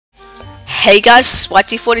Hey guys, it's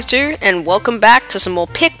YT42 and welcome back to some more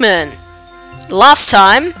Pikmin. Last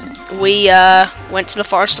time we went to the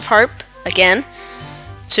Forest of Hope again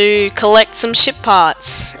to collect some ship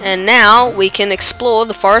parts, and now we can explore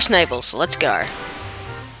the Forest Navel, so let's go.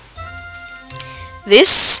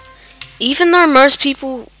 This, even though most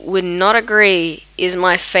people would not agree, is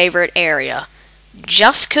my favorite area,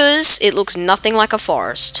 just because it looks nothing like a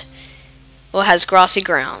forest or has grassy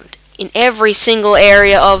ground. In every single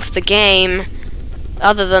area of the game,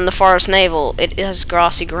 other than the Forest Navel, it has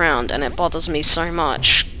grassy ground, and it bothers me so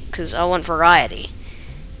much, because I want variety.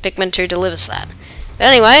 Pikmin 2 delivers that. But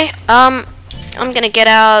anyway, I'm gonna get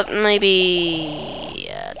out maybe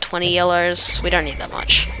 20 yellows. We don't need that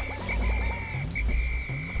much.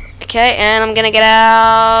 Okay, and I'm gonna get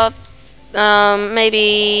out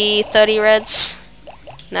maybe 30 reds.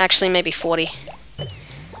 No, actually, maybe 40.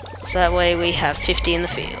 So that way we have 50 in the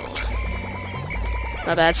field.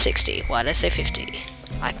 My bad, 60. Why did I say 50?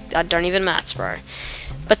 I don't even maths, bro.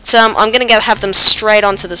 But I'm gonna have them straight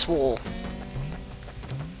onto this wall.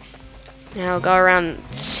 Now I'll go around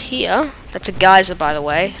here. That's a geyser, by the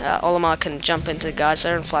way. Olimar can jump into the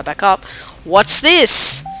geyser and fly back up. What's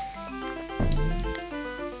this?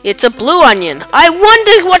 It's a blue onion. I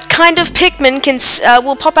wonder what kind of Pikmin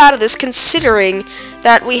will pop out of this, considering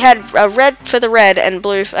that we had red for the red and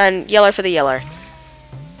blue and yellow for the yellow.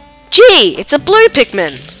 Gee, it's a blue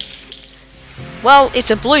Pikmin. Well, it's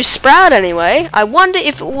a blue sprout anyway. I wonder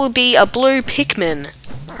if it will be a blue Pikmin.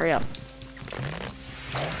 Hurry up.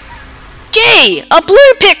 Gee, a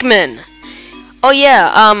blue Pikmin. Oh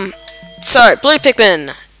yeah. So blue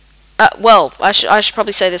Pikmin. Well, I should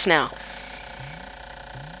probably say this now.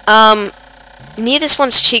 Near this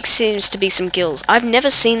one's cheek seems to be some gills. I've never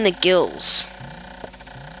seen the gills.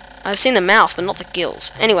 I've seen the mouth, but not the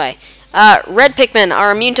gills. Anyway, red Pikmin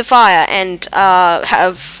are immune to fire and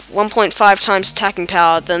have 1.5 times attacking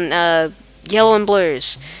power than yellows and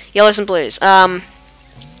blues.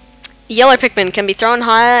 Yellow Pikmin can be thrown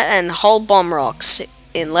higher and hold bomb rocks.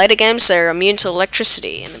 In later games, they are immune to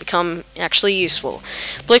electricity and become actually useful.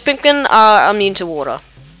 Blue Pikmin are immune to water.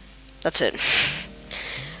 That's it.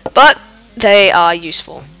 But they are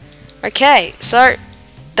useful. Okay, so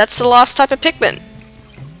that's the last type of Pikmin.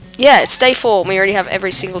 Yeah, it's day 4, and we already have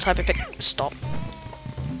every single type of Pikmin. Stop.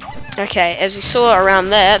 Okay, as you saw around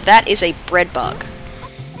there, that is a bread bug.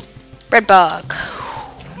 Bread bug.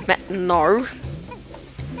 No.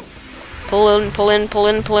 Pull in, pull in, pull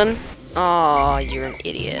in, pull in. Oh, you're an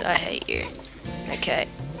idiot. I hate you. Okay.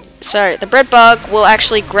 So, the bread bug will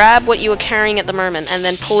actually grab what you are carrying at the moment and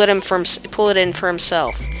then pull it in for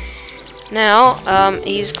himself. Now,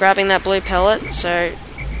 he's grabbing that blue pellet, so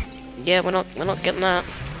yeah, we're not getting that.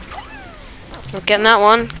 Not getting that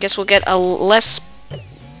one. Guess we'll get a less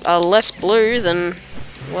blue than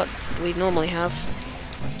what we normally have.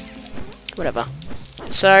 Whatever.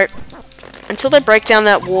 So, until they break down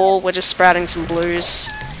that wall, we're just sprouting some blues.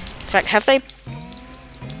 In fact, have they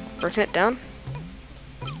broken it down?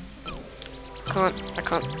 I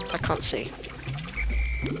can't see.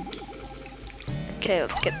 Okay,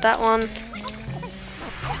 let's get that one.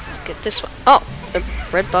 Let's get this one. Oh, the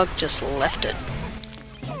bread bug just left it.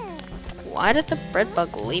 Why did the bread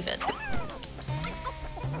bug leave it?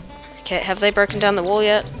 Okay, have they broken down the wall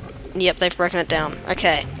yet? Yep, they've broken it down.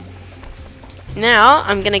 Okay. Now,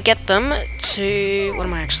 I'm gonna get them to... What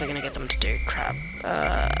am I actually gonna get them to do? Crap.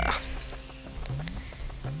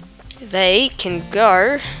 They can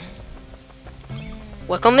go...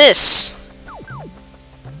 work on this.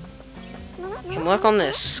 You can work on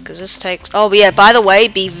this, because this takes... Oh, yeah, by the way,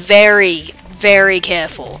 be very, very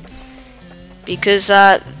careful. Because,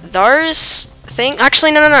 those things...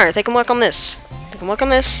 Actually, no. They can work on this. They can work on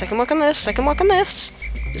this. They can work on this. They can work on this.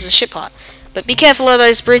 This is a ship part. But be careful of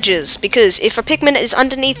those bridges, because if a Pikmin is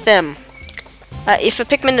underneath them... if a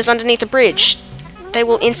Pikmin is underneath a bridge, they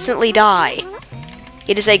will instantly die.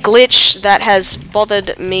 It is a glitch that has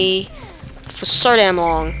bothered me for so damn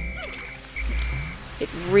long. It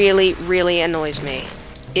really, really annoys me.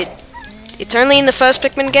 It's only in the first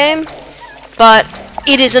Pikmin game, but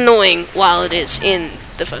it is annoying while it is in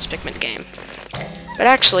the first Pikmin game. But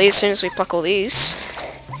actually, as soon as we pluck all these,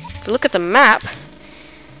 if we look at the map,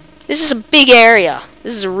 this is a big area.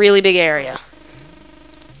 This is a really big area.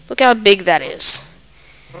 Look how big that is.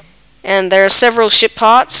 And there are several ship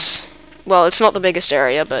parts. Well, it's not the biggest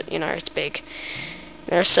area, but, you know, it's big.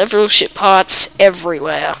 There are several ship parts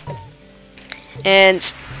everywhere.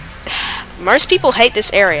 And most people hate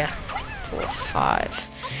this area. 4, 5.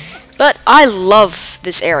 But I love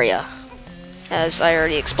this area, as I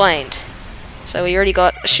already explained. So we already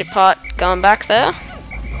got a ship part going back there.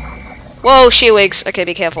 Whoa, shearwigs. Okay,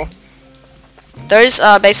 be careful. those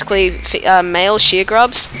are basically male shear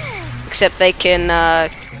grubs, except they can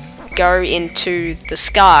go into the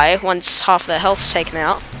sky once half their health's taken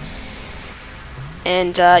out,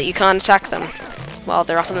 and you can't attack them while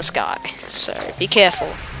they're up in the sky, so be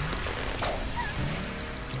careful.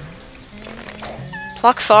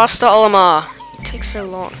 Pluck faster, Olimar. It takes so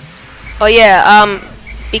long. Oh yeah,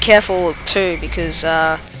 be careful too, because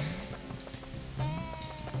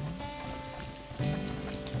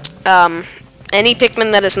any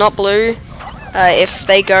Pikmin that is not blue, if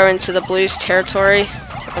they go into the blue's territory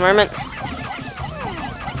at the moment,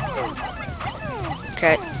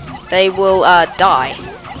 okay, they will die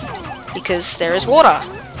because there is water.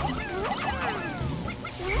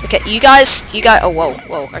 Okay, you guys, oh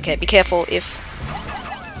whoa, okay, be careful. If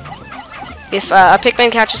a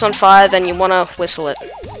Pikmin catches on fire, then you want to whistle it.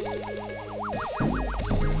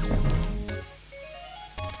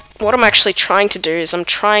 What I'm actually trying to do is I'm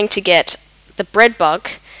trying to get the bread bug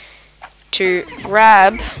to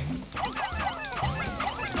grab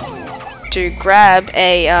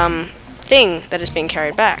a thing that is being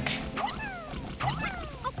carried back.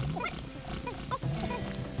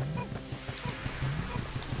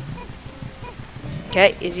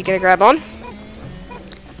 Okay, is he gonna grab on?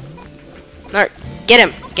 No, get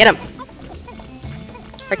him, get him.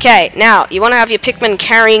 Okay, now you want to have your Pikmin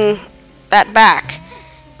carrying that back,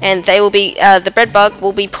 and they will be the bread bug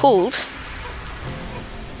will be pulled,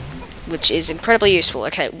 which is incredibly useful.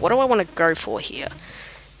 Okay, what do I want to go for here?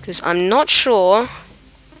 Because I'm not sure.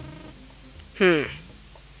 Okay,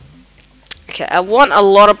 I want a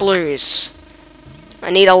lot of blues.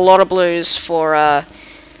 I need a lot of blues for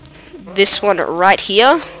this one right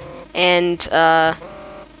here, and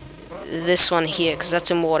this one here, because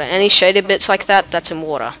that's in water. Any shaded bits like that, that's in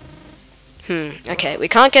water. Okay, we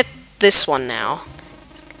can't get this one now.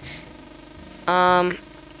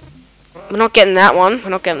 We're not getting that one. We're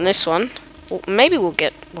not getting this one. Well, maybe we'll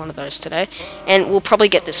get one of those today. And we'll probably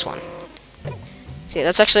get this one. See,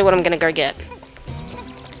 that's actually what I'm going to go get.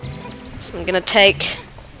 So I'm going to take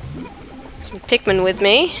some Pikmin with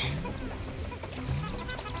me.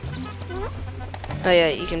 Oh yeah,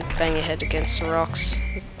 you can bang your head against the rocks.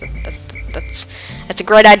 That's a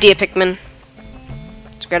great idea, Pikmin.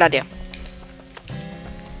 It's a great idea.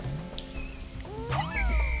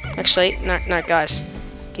 Actually, no, guys.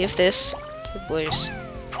 Give this to the blues.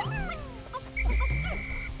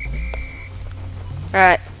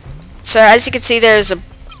 Alright. So, as you can see, there is a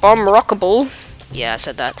bomb rockable. Yeah, I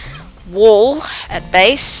said that. Wall at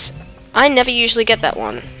base. I never usually get that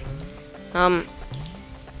one. I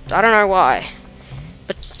don't know why.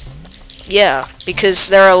 But, yeah, because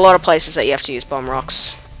there are a lot of places that you have to use bomb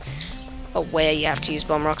rocks. Or where you have to use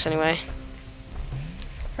bomb rocks, anyway.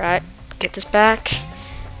 Right, get this back.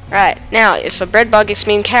 Right, now, if a bread bug is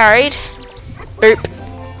being carried, boop,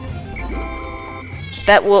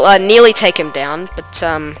 that will nearly take him down, but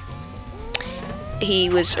he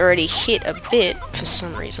was already hit a bit for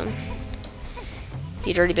some reason.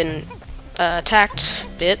 He'd already been attacked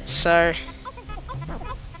a bit, so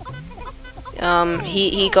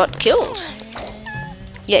he got killed.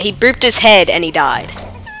 Yeah, he booped his head and he died,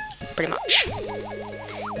 pretty much.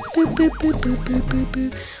 Boop, boop, boop, boop, boop, boop,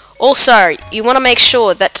 boop. Also, you want to make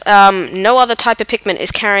sure that no other type of Pikmin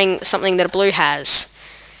is carrying something that a blue has.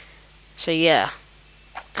 So yeah.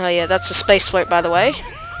 Oh yeah, that's a space float, by the way.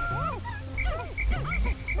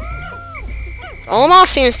 Olimar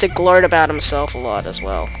seems to gloat about himself a lot as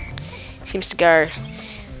well. Seems to go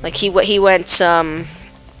like he went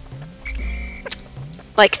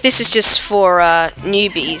like, this is just for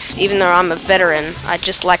newbies. Even though I'm a veteran, I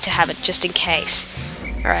just like to have it just in case.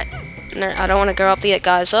 Alright. No, I don't want to go up the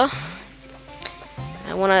geyser.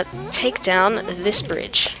 I want to take down this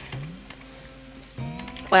bridge.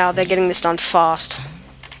 Wow, they're getting this done fast.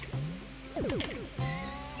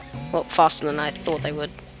 Well, faster than I thought they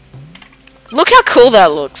would. Look how cool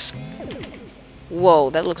that looks! Whoa,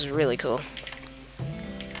 that looks really cool.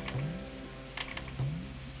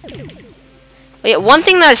 But yeah, one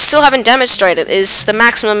thing that I still haven't demonstrated is the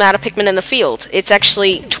maximum amount of Pikmin in the field. It's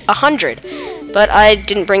actually 100. But I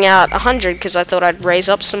didn't bring out 100 because I thought I'd raise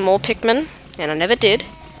up some more Pikmin, and I never did.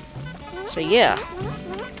 So yeah.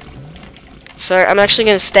 So I'm actually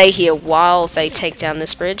going to stay here while they take down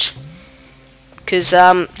this bridge. Because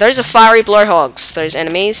those are fiery blowhogs, those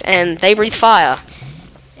enemies, and they breathe fire.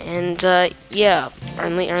 And yeah,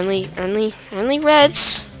 only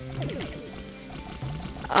reds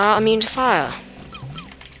are immune to fire.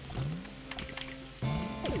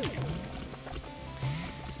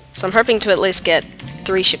 So I'm hoping to at least get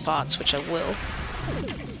 3 ship parts, which I will.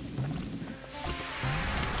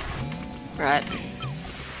 Right.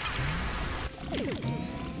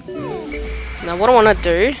 Now what I want to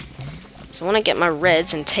do is I want to get my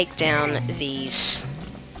reds and take down these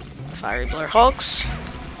fiery blur hogs.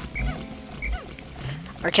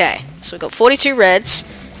 Okay, so we've got 42 reds.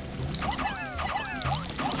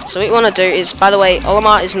 So what we want to do is, by the way,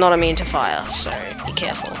 Olimar is not immune to fire, so be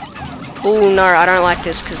careful. Oh no, I don't like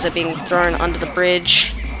this because they're being thrown under the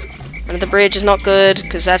bridge. Under the bridge is not good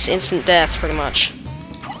because that's instant death, pretty much.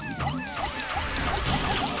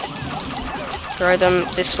 Throw them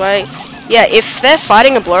this way. Yeah, if they're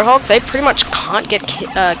fighting a blowhog, they pretty much can't get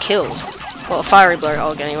killed. Well, a fiery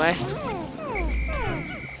blowhog anyway.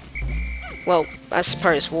 Well, I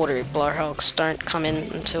suppose watery blowhogs don't come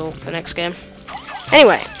in until the next game.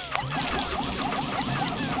 Anyway.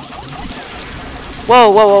 Whoa,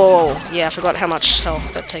 whoa, whoa, whoa. Yeah, I forgot how much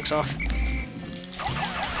health that takes off.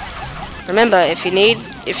 Remember, if you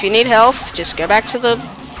need health, just go back to the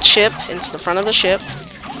ship, into the front of the ship,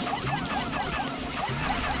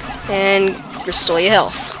 and restore your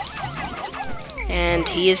health. And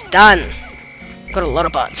he is done. Got a lot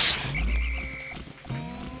of butts.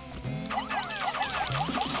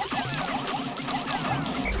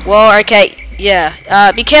 Whoa, okay.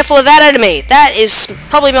 Yeah, be careful of that enemy. That is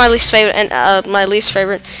probably my least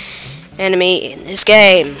favorite enemy in this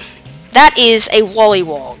game. That is a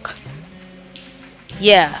Wollywog.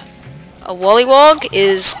 Yeah, a Wollywog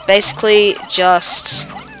is basically just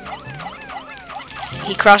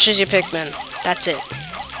he crushes your Pikmin. That's it.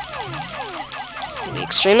 Be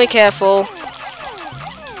extremely careful.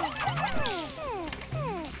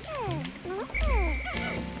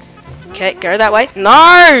 Okay, go that way.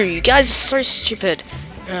 No! You guys are so stupid.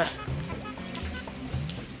 Ugh.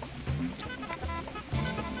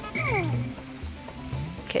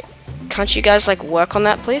 Okay, can't you guys, like, work on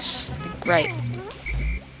that, please? Great.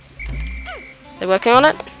 They're working on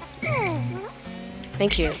it?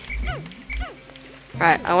 Thank you.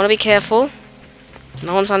 Alright, I want to be careful.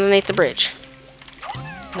 No one's underneath the bridge.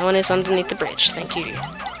 No one is underneath the bridge. Thank you.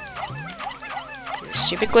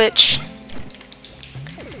 Stupid glitch.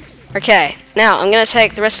 Okay, now I'm gonna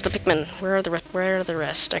take the rest of the Pikmin. Where are the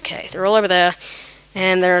rest? Okay, they're all over there,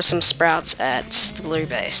 and there are some sprouts at the blue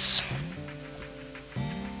base.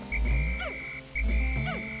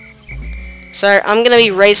 So I'm gonna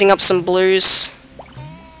be raising up some blues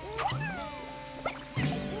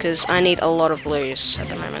because I need a lot of blues at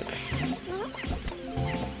the moment.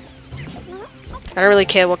 I don't really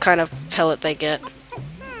care what kind of pellet they get.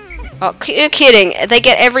 Oh, you're kidding! They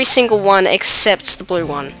get every single one except the blue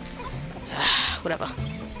one. Whatever.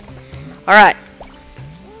 Alright.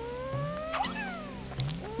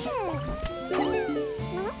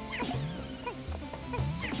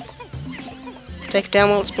 Take it down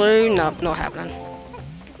while it's blue? Nope, not happening.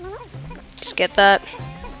 Just get that.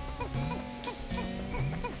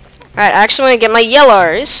 Alright, I actually want to get my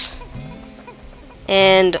yellows.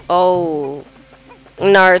 And, oh...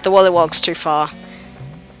 no, the Wollywog's too far.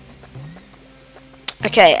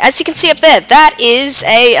 Okay, as you can see up there, that is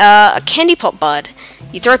a candy pop bud.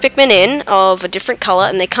 You throw Pikmin in of a different color,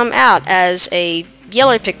 and they come out as a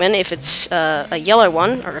yellow Pikmin if it's a yellow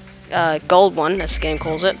one, or a gold one, as the game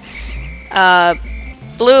calls it.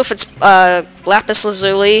 Blue if it's lapis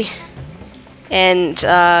lazuli, and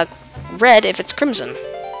red if it's crimson.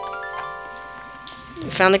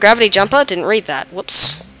 Found the gravity jumper, didn't read that,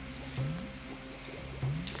 whoops.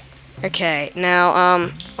 Okay, now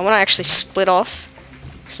I want to actually split off.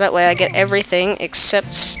 So that way I get everything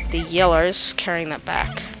except the yellows carrying that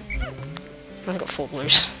back. I've got 4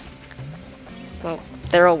 blues. Well,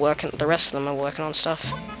 they're all working, the rest of them are working on stuff.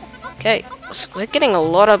 Okay, so we're getting a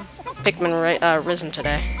lot of Pikmin risen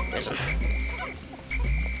today. Risen.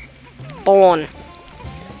 Born.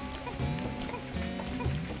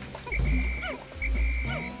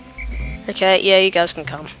 Okay, yeah, you guys can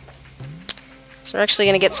come. So we're actually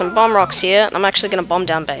going to get some bomb rocks here, and I'm actually going to bomb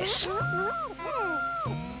down base.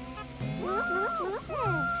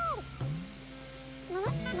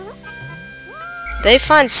 They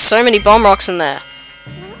find so many bomb rocks in there.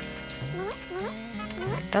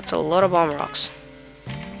 That's a lot of bomb rocks.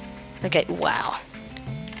 Okay, wow.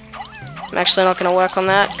 I'm actually not going to work on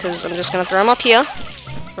that, because I'm just going to throw them up here.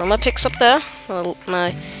 Throw my picks up there.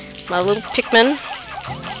 My little Pikmin.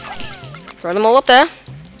 Throw them all up there.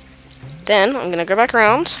 Then, I'm going to go back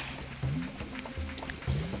around.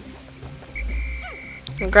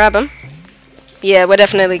 And grab them. Yeah, we're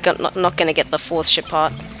definitely not going to get the 4th ship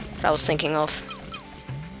part that I was thinking of.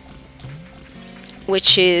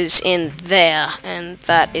 Which is in there, and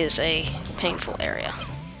that is a painful area.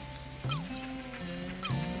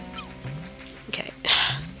 Okay.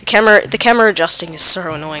 The camera adjusting is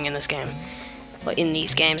so annoying in this game. Well, in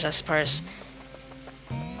these games, I suppose.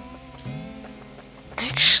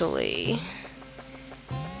 actually...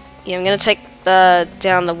 Yeah, I'm gonna take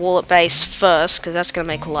down the wall at base first, because that's gonna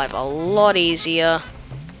make life a lot easier.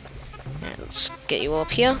 And let's get you all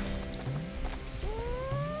up here.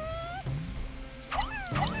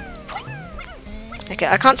 Okay,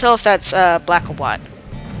 I can't tell if that's black or white.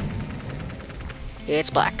 Yeah,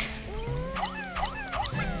 it's black.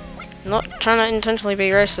 I'm not trying to intentionally be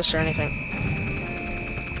racist or anything.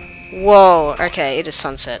 Whoa, okay, it is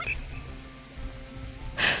sunset.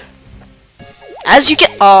 As you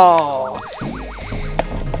get... Oh!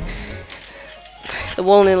 The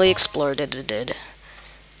wall nearly exploded, it did.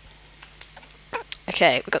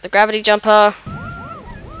 Okay, we've got the gravity jumper.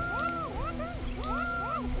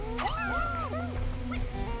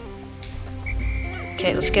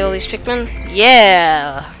 Okay, let's get all these Pikmin.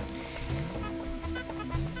 Yeah!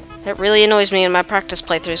 That really annoys me in my practice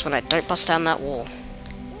playthroughs when I don't bust down that wall.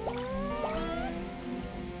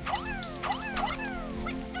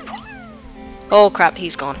 Oh crap,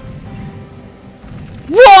 he's gone.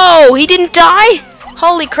 Whoa! He didn't die?!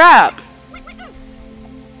 Holy crap!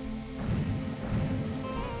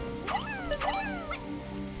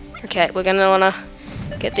 Okay, we're gonna wanna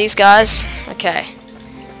get these guys. Okay.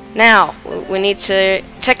 Now, we need to...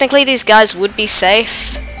 Technically, these guys would be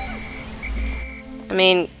safe. I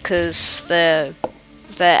mean, because they're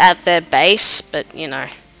at their base, but, you know.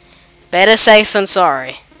 Better safe than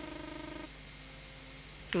sorry.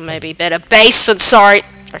 Maybe better base than sorry.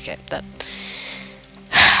 Okay, that...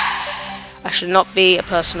 I should not be a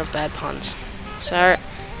person of bad puns. So,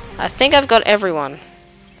 I think I've got everyone.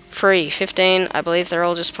 Free, 15, I believe they're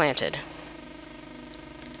all just planted.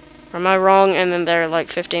 Or am I wrong, and then there are like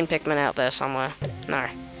 15 Pikmin out there somewhere? No.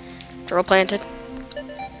 They're all planted.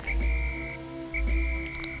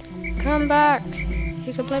 Come back!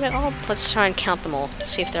 You can blame it all. Let's try and count them all.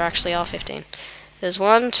 See if there actually are 15. There's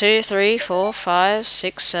 1, 2, 3, 4, 5,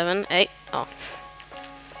 6, 7, 8. Oh.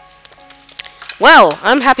 Well,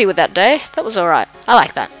 I'm happy with that day. That was alright. I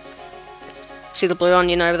like that. See the blue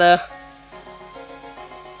onion over there?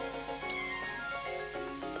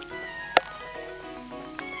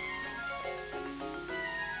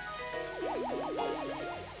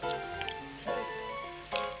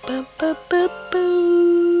 Boop, boop, boop,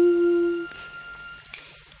 boop.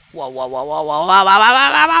 Whoa, whoa, whoa, whoa, whoa, whoa,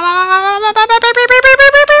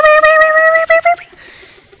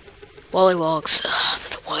 Wollywogs. They're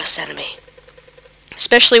the worst enemy.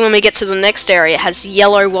 Especially when we get to the next area, it has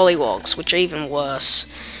yellow Wollywogs, which are even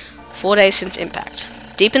worse. 4 days since impact.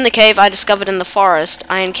 Deep in the cave I discovered in the forest,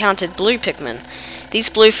 I encountered blue Pikmin. These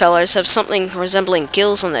blue fellows have something resembling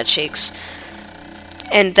gills on their cheeks,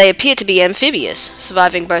 and they appear to be amphibious,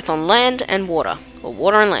 surviving both on land and water, or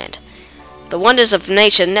water and land. The wonders of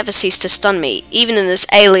nature never cease to stun me, even in this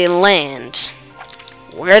alien land.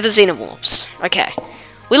 Where are the xenomorphs? Okay.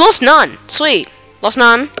 We lost none! Sweet! Lost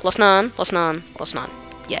none, lost none, lost none, lost none.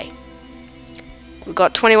 Yay. We've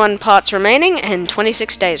got 21 parts remaining and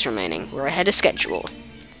 26 days remaining. We're ahead of schedule.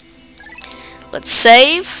 Let's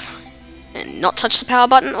save, and not touch the power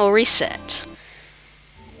button or reset.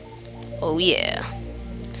 Oh yeah.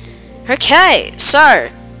 Okay, so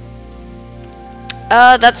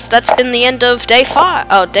that's been the end of day 4.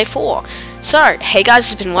 So, hey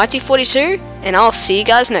guys, it's been YT42, and I'll see you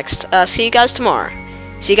guys tomorrow.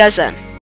 See you guys then.